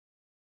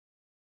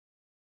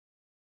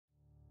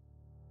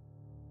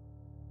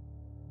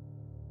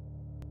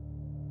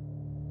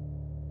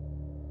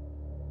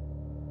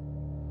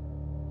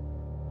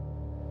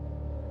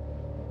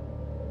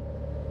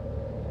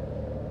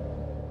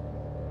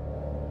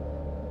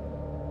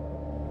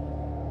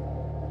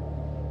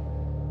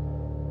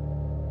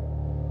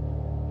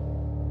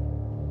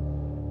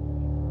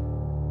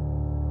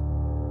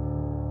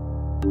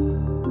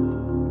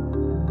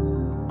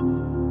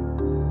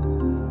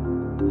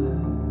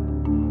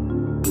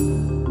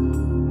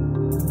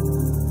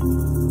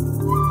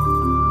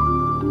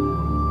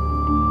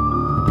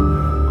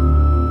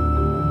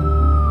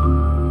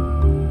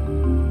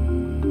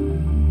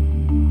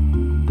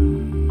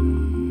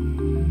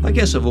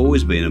guess I've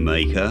always been a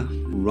maker,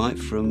 right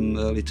from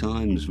early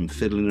times, from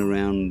fiddling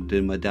around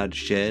in my dad's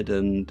shed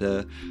and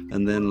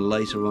then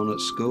later on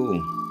at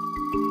school.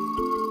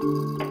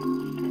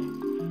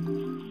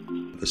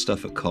 The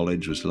stuff at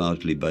college was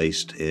largely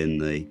based in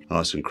the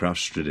arts and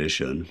crafts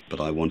tradition, but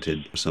I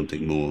wanted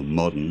something more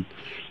modern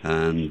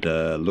and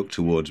looked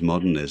towards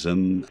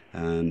modernism,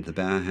 and the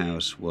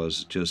Bauhaus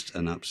was just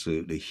an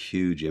absolutely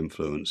huge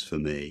influence for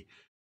me.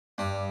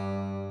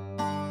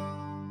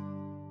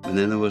 And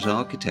then there was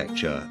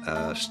architecture,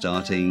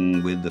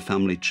 starting with the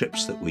family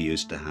trips that we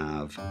used to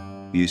have.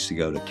 We used to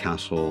go to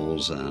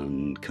castles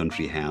and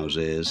country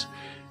houses,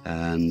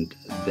 and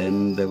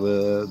then there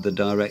were the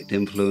direct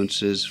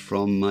influences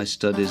from my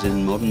studies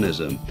in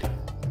modernism.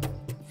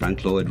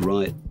 Frank Lloyd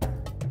Wright,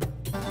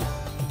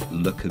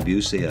 Le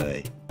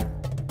Corbusier.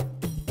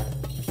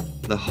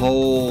 The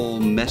whole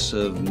mess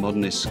of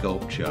modernist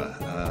sculpture,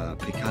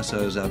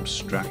 Picasso's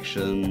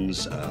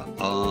abstractions,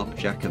 art,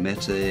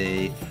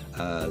 Giacometti,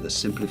 the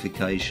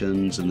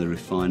simplifications and the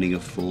refining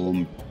of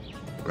form,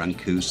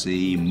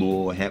 Brancusi,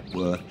 Moore,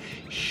 Hepworth,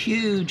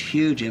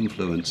 huge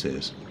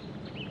influences.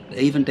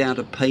 Even down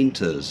to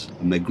painters,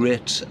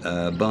 Magritte,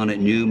 Barnett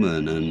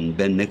Newman and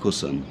Ben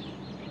Nicholson.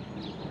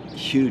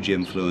 Huge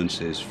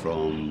influences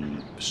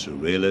from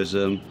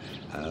Surrealism,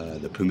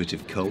 the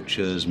primitive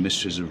cultures,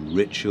 mysteries of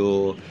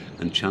ritual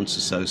and chance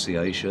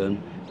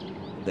association.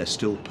 They're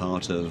still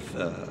part of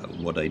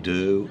what I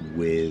do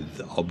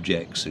with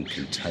objects and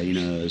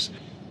containers.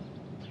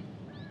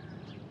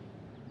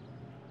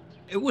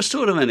 It was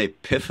sort of an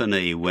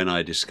epiphany when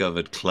I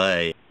discovered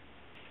clay.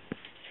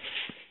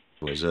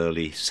 It was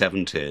early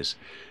 70s,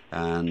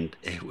 and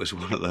it was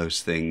one of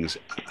those things,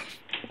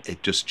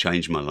 it just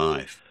changed my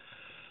life.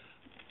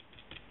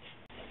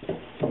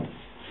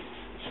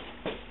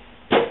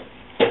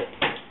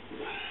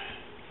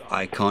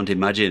 I can't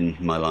imagine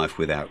my life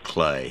without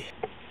clay.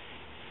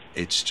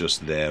 It's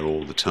just there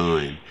all the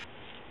time.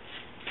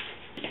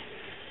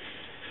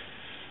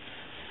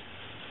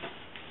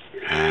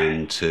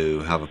 And to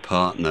have a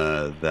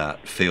partner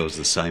that feels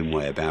the same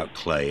way about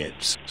clay,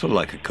 it's sort of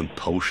like a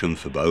compulsion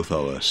for both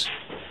of us.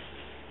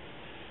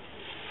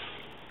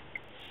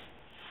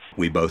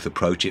 We both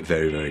approach it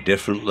very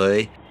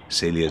differently.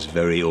 Celia's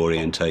very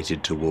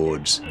orientated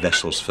towards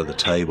vessels for the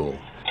table,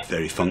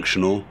 very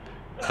functional,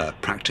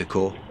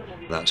 practical.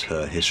 That's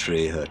her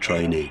history, her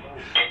training.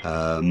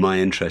 My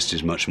interest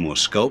is much more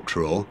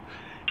sculptural,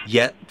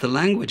 yet the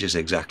language is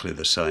exactly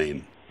the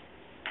same.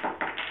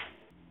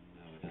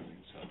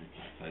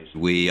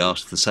 We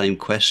ask the same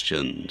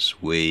questions,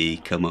 we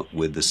come up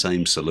with the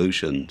same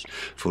solutions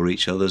for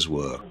each other's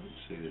work.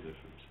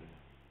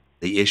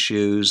 The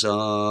issues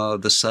are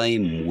the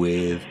same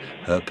with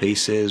her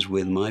pieces,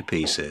 with my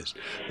pieces.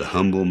 The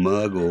humble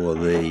mug or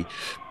the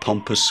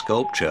pompous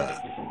sculpture.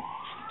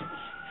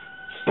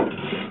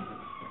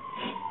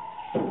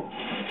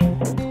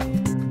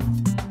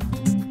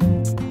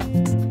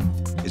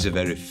 It's a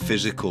very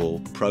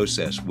physical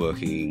process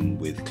working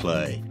with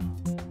clay.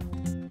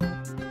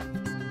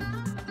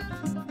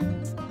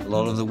 A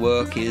lot of the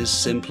work is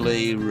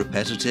simply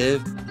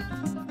repetitive.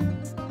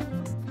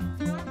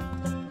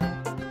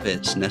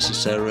 It's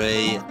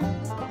necessary.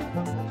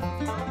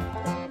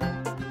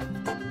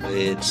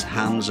 It's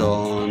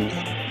hands-on.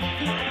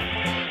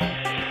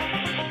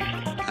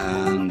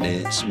 And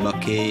it's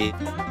mucky.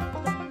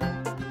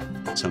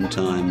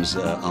 Sometimes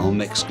I'll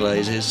mix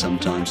glazes,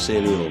 sometimes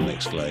Celia will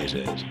mix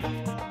glazes.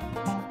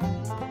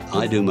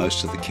 I do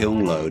most of the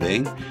kiln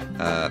loading.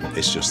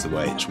 It's just the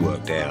way it's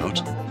worked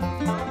out.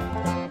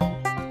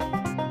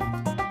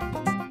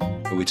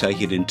 We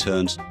take it in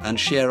turns and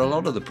share a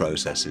lot of the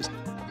processes.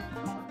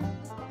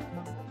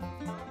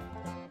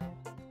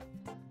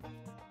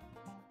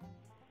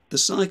 The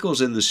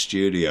cycles in the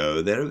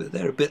studio,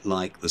 they're a bit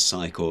like the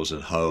cycles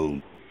at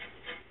home.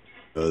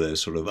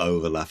 There's sort of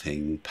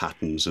overlapping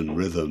patterns and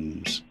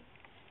rhythms.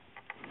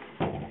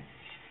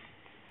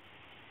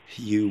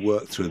 You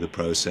work through the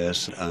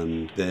process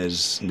and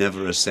there's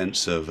never a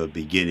sense of a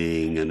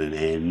beginning and an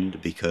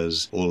end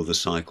because all of the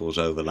cycles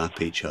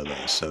overlap each other,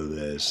 so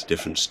there's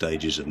different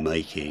stages of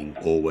making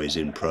always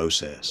in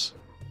process.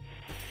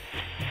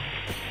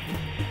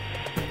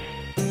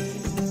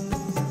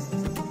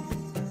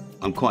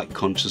 I'm quite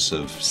conscious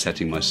of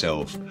setting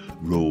myself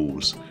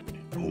rules,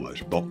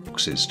 almost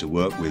boxes to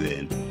work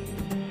within.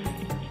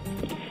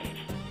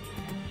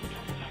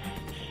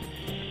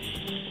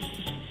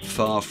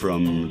 Far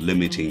from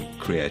limiting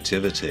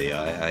creativity,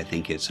 I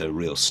think it's a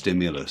real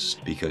stimulus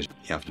because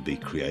you have to be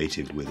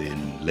creative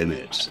within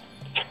limits.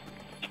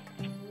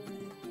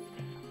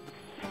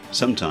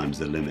 Sometimes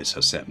the limits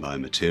are set by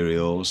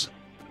materials.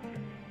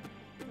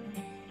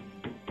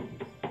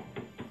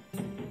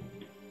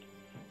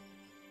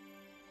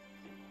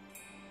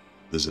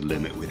 There's a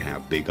limit with how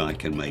big I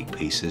can make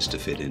pieces to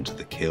fit into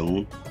the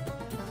kiln.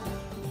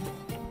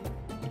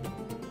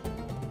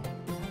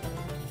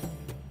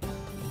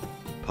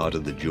 Part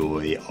of the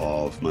joy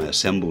of my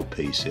assembled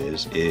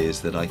pieces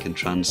is that I can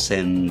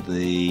transcend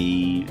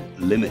the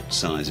limit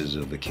sizes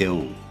of the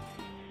kiln.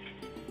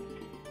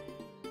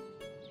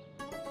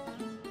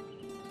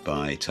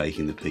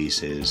 taking the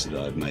pieces that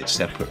I've made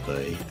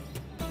separately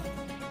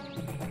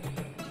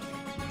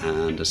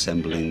and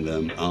assembling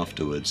them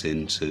afterwards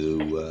into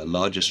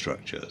larger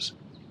structures.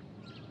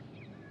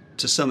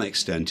 To some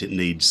extent, it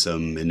needs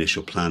some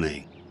initial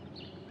planning.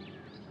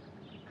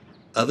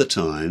 Other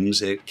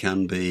times it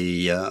can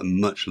be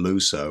much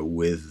looser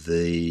with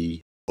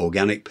the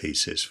organic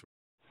pieces.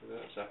 So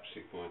that's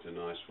actually quite a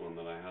nice one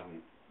that I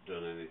haven't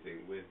done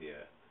anything with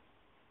yet.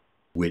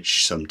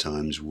 Which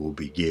sometimes will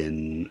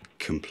begin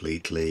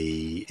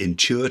completely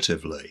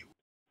intuitively.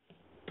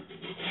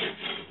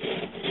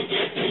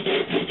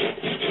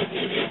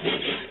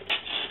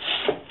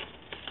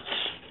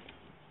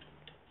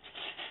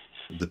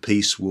 The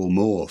piece will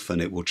morph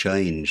and it will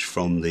change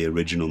from the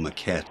original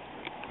maquette.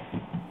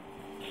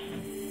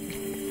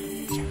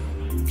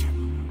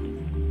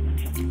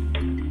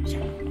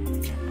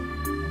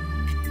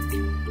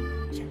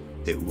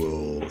 It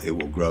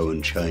will grow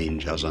and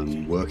change as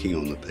I'm working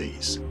on the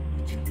piece.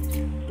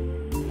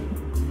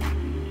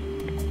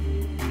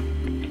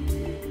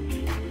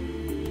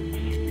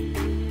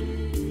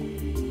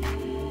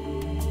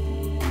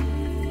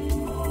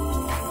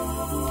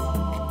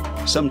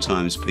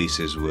 Sometimes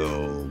pieces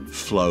will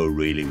flow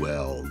really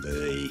well.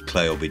 The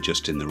clay will be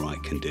just in the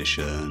right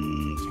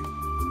condition.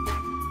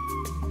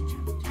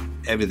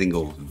 Everything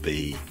will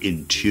be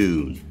in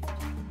tune.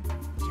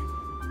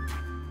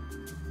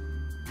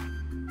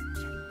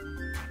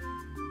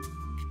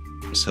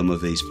 Some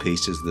of these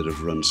pieces that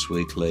have run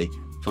sweetly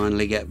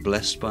finally get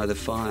blessed by the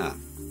fire.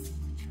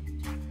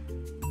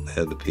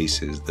 They're the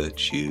pieces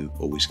that you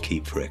always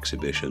keep for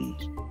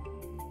exhibitions.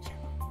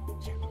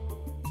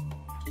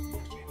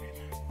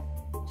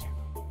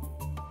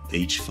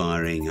 Each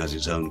firing has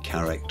its own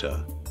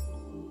character.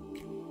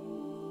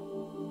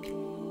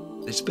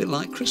 It's a bit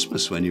like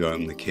Christmas when you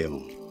open the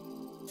kiln.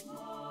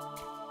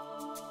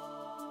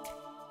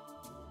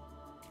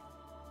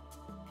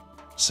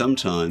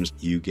 Sometimes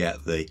you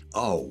get the,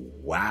 oh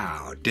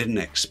wow, didn't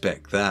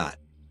expect that.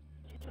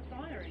 The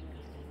firing,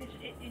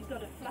 it's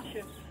got a flash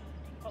of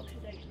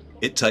oxidation.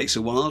 It takes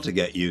a while to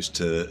get used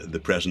to the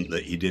present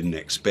that you didn't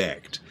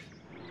expect.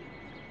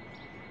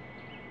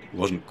 It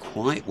wasn't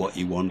quite what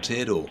you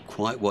wanted or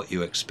quite what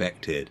you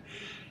expected.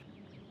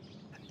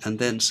 And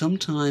then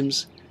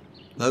sometimes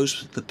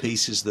those are the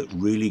pieces that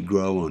really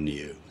grow on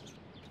you.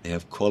 They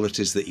have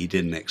qualities that you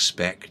didn't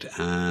expect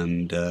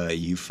and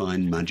you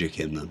find magic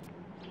in them.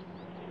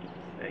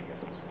 There you go.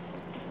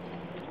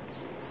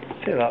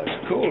 See, that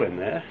looks cool in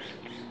there.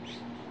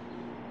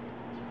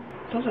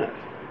 Doesn't it?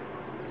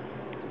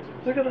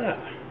 Look at that.